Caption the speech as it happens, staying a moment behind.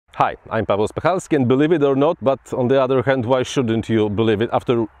Hi, I'm Paweł Spechalski, and believe it or not, but on the other hand, why shouldn't you believe it?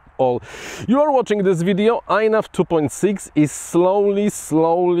 After all, you are watching this video, INAV 2.6 is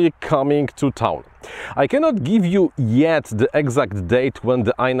slowly coming to town. I cannot give you yet the exact date when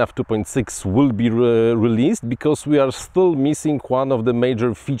the INAV 2.6 will be released, because we are still missing one of the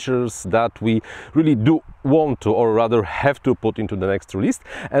major features that we really do want to, or rather have to, put into the next release,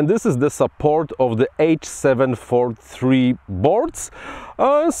 and this is the support of the H743 boards.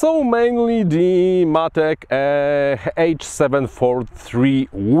 So mainly the Matek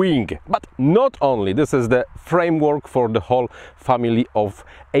H743-WING, but not only. This is the framework for the whole family of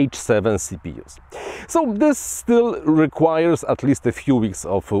H7 CPUs. So this still requires at least a few weeks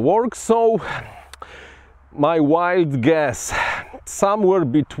of work. So my wild guess, somewhere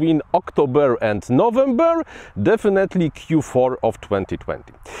between October and November, definitely Q4 of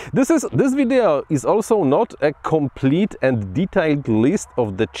 2020. This video is also not a complete and detailed list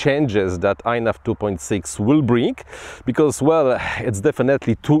of the changes that INAV 2.6 will bring, because, well, it's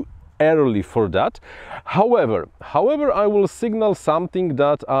definitely too early for that. However, I will signal something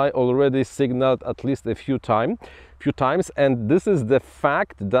that I already signaled at least a few times, and this is the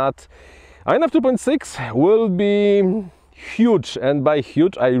fact that INAV 2.6 will be huge, and by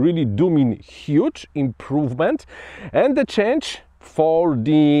huge I really do mean huge improvement, and the change for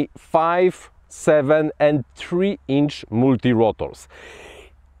the 5, 7 and 3-inch multirotors.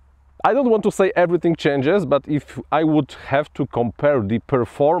 I don't want to say everything changes, but if I would have to compare the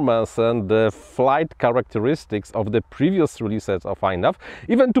performance and the flight characteristics of the previous releases of INAV,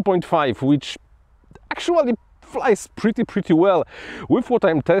 even 2.5, which actually flies pretty well, with what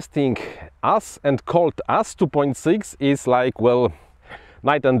I'm testing as and called as 2.6, is like, well,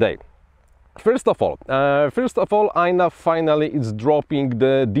 night and day. First of all, INAV finally is dropping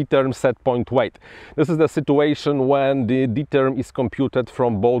the Dterm setpoint weight. This is the situation when the Dterm is computed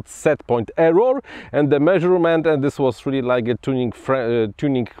from both setpoint error and the measurement, and this was really like a tuning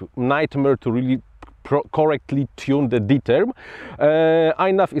nightmare to really correctly tune the Dterm.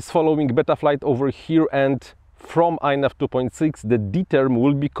 INAV is following Betaflight over here, and from INAV 2.6 the Dterm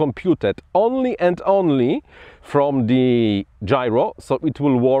will be computed only and only from the gyro, so it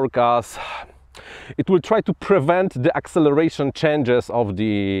will work as, it will try to prevent the acceleration changes of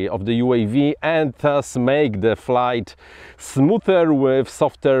the UAV, and thus make the flight smoother with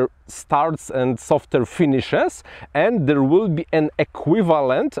softer starts and softer finishes. And there will be an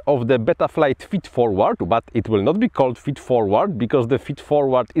equivalent of the Betaflight Feed Forward, but it will not be called Feed Forward, because the Feed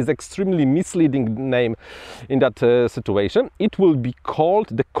Forward is extremely misleading name in that situation. It will be called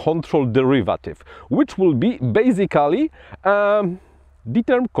the control derivative, which will be basically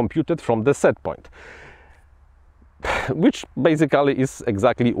Dterm computed from the set point, which basically is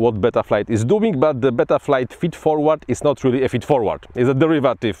exactly what Betaflight is doing. But the Betaflight Feed Forward is not really a feed forward, it's a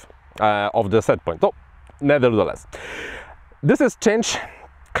derivative of the set point. So nevertheless, this is change,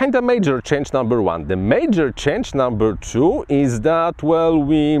 kind of major change number one. The major change number two is that, well,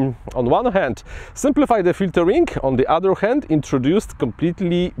 we on one hand simplify the filtering, on the other hand introduced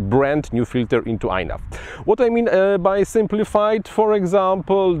completely brand new filter into INAV. What I mean by simplified, for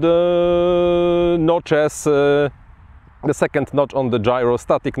example, the notches, the second notch on the gyro,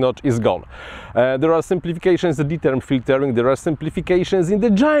 static notch, is gone. There are simplifications in the Dterm filtering, there are simplifications in the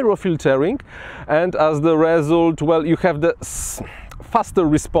gyro filtering, and as the result, well, you have the faster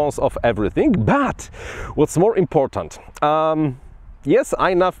response of everything. But what's more important, yes,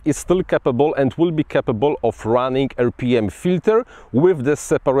 INAV is still capable and will be capable of running RPM filter with the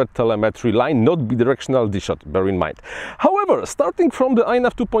separate telemetry line, not bidirectional D-shot, bear in mind. However, starting from the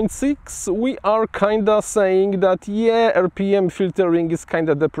INAV 2.6, we are kinda saying that, yeah, RPM filtering is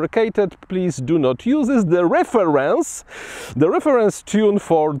kinda deprecated, please do not use this. The reference tune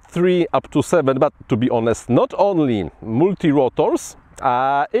for 3 up to 7, but to be honest, not only multirotors,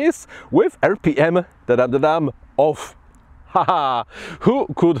 is with RPM off. Haha, who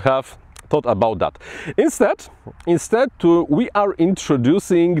could have thought about that? Instead, we are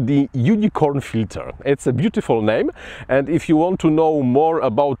introducing the unicorn filter. It's a beautiful name, and if you want to know more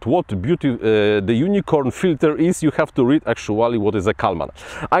about what the unicorn filter is, you have to read actually what is a Kalman.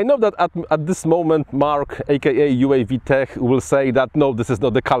 I know that at this moment Mark, aka UAV Tech, will say that no, this is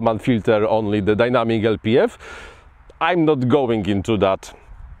not the Kalman filter, only the dynamic LPF. I'm not going into that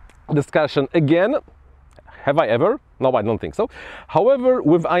discussion again. Have I ever? No, I don't think so. However,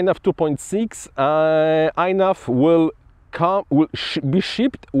 with INAV 2.6, INAV will be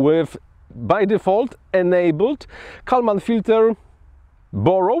shipped with, by default, enabled Kalman filter,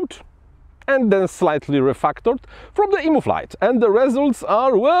 borrowed and then slightly refactored from the ImuFlight. And the results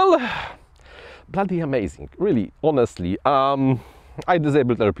are, well, bloody amazing, really, honestly. I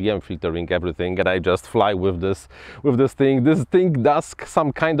disabled RPM filtering, everything, and I just fly with this thing. This thing does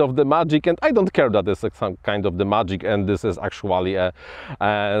some kind of the magic, and I don't care that this is some kind of the magic and this is actually a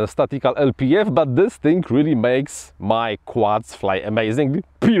statical LPF, but this thing really makes my quads fly amazing,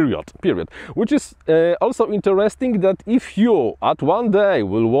 period. Which is also interesting, that if you at one day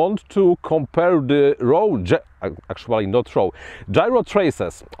will want to compare the gyro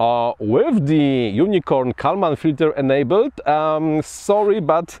traces with the Unicorn Kalman filter enabled, sorry,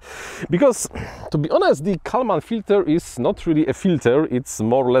 but because to be honest, the Kalman filter is not really a filter, it's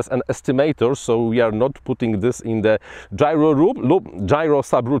more or less an estimator, so we are not putting this in the gyro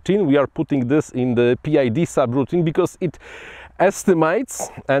subroutine, we are putting this in the PID subroutine, because it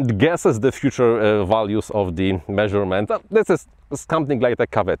estimates and guesses the future values of the measurement. This is something like a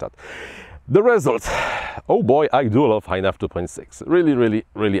caveat. The result, oh boy, I do love INAV 2.6,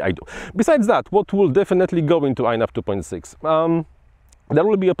 really I do. Besides that, what will definitely go into INAV 2.6? There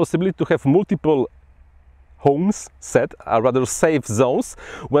will be a possibility to have multiple homes set, rather safe zones,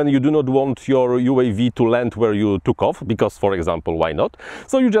 when you do not want your UAV to land where you took off, because, for example, why not?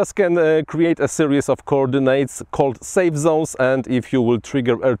 So you just can create a series of coordinates called safe zones, and if you will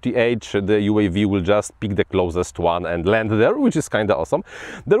trigger RTH, the UAV will just pick the closest one and land there, which is kinda awesome.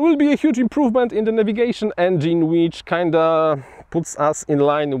 There will be a huge improvement in the navigation engine, which kinda puts us in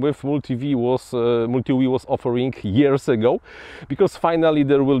line with Multi-V was offering years ago, because finally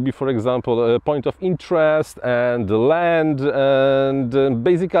there will be, for example, a point of interest and land and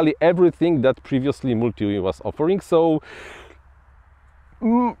basically everything that previously Multi-V was offering. So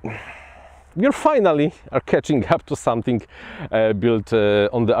we're finally catching up to something built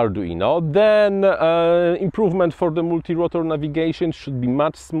on the Arduino. Then improvement for the multi-rotor navigation should be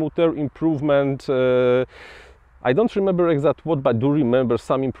much smoother. Improvement, I don't remember exact what, but do remember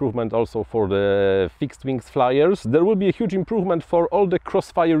some improvement also for the fixed wings flyers. There will be a huge improvement for all the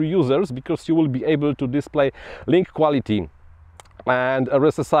Crossfire users, because you will be able to display link quality and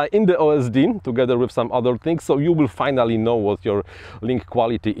RSSI in the OSD together with some other things, so you will finally know what your link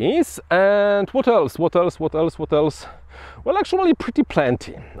quality is. And what else? Well, actually pretty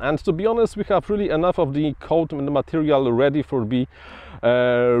plenty, and to be honest, we have really enough of the code and the material ready for be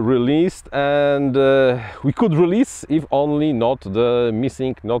released, and we could release if only not the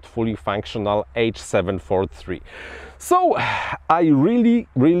missing, not fully functional H743. So I really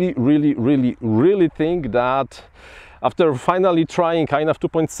think that after finally trying INAV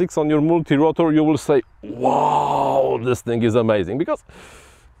 2.6 on your multi-rotor, you will say, wow, this thing is amazing, because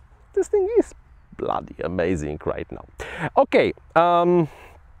this thing is bloody amazing right now. Okay,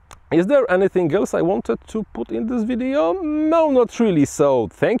 is there anything else I wanted to put in this video? No, not really. So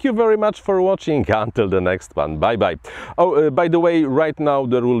thank you very much for watching. Until the next one, bye bye. Oh, by the way, right now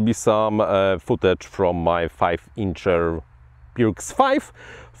there will be some footage from my 5-incher Pirx 5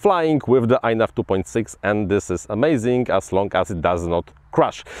 flying with the INAV 2.6, and this is amazing as long as it does not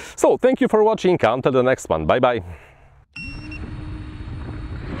crash. So thank you for watching. Until the next one, bye bye.